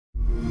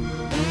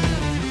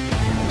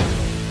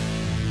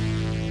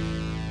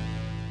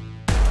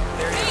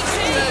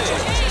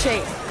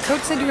Jay,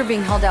 Coach said you were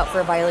being held out for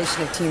a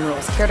violation of team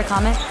rules. Care to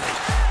comment?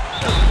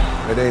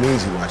 It ain't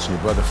easy watching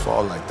your brother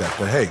fall like that,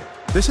 but hey,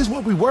 this is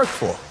what we work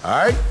for,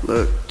 all right?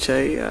 Look,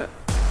 Jay,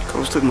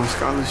 Coach took my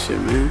scholarship,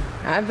 man.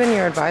 I've been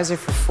your advisor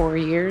for 4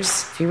 years.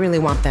 If you really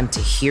want them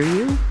to hear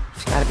you,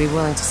 you've got to be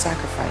willing to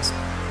sacrifice.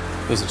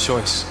 It was a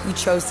choice. You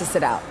chose to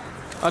sit out.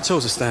 I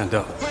chose to stand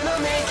up.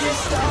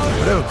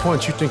 Whatever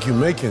point you think you're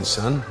making,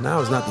 son,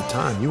 now is not the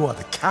time. You are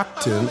the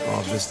captain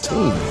of this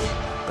team.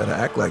 Better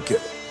act like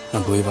it.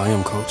 I believe I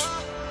am, Coach.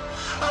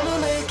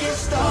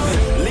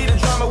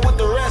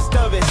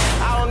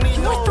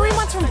 You're 3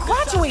 months from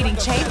graduating,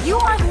 Chape. You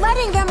are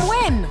letting them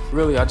win.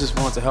 Really, I just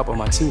wanted to help out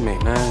my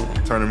teammate,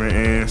 man. Tournament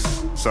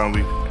ends,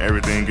 suddenly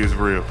everything gets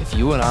real. If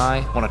you and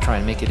I want to try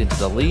and make it into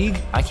the league,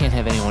 I can't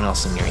have anyone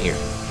else in your ear.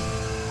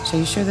 So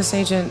you sure this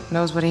agent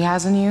knows what he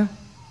has in you?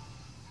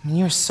 I mean,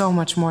 you're so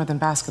much more than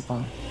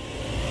basketball.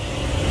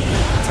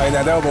 Tighten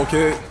that elbow,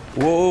 kid.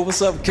 Whoa,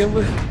 what's up,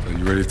 Kimber? So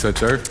you ready to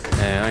touch earth?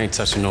 Man, I ain't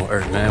touching no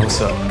earth, man. What's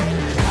up?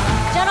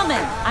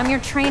 Gentlemen, I'm your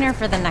trainer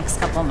for the next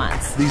couple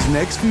months. These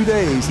next few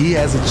days, he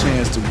has a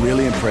chance to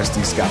really impress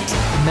these scouts.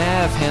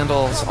 Mav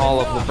handles all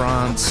of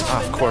LeBron's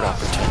off-court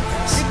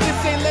opportunities. If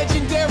this ain't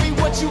legendary,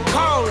 what you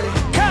call it?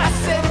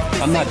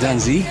 I'm not done,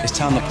 Z. It's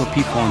time to put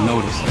people on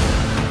notice.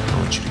 I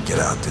want you to get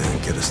out there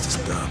and get us this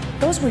done.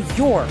 Those were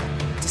your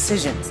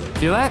decisions.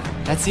 Feel that?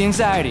 That's the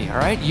anxiety, all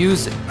right?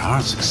 Use it.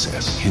 Our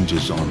success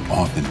hinges on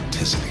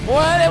authenticity. Boy,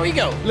 there we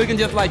go. Looking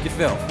just like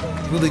yourself.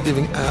 Really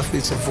giving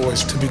athletes a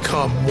voice to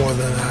become more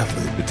than an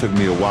athlete. It took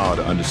me a while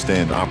to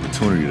understand the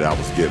opportunity that I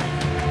was given.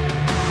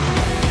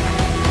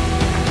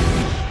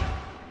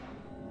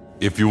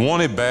 If you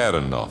want it bad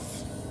enough,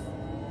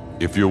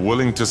 if you're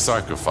willing to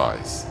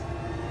sacrifice,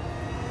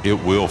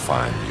 it will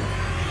find you.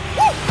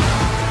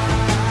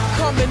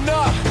 Coming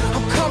up,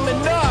 I'm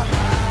coming up.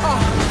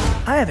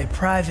 I have a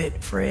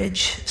private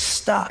fridge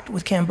stocked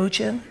with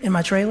kombucha in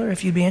my trailer,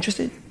 if you'd be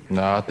interested.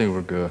 Nah, I think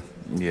we're good.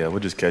 Yeah, we'll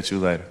just catch you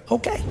later.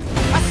 Okay.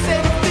 I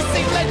said if this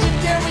ain't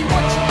legendary,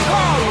 what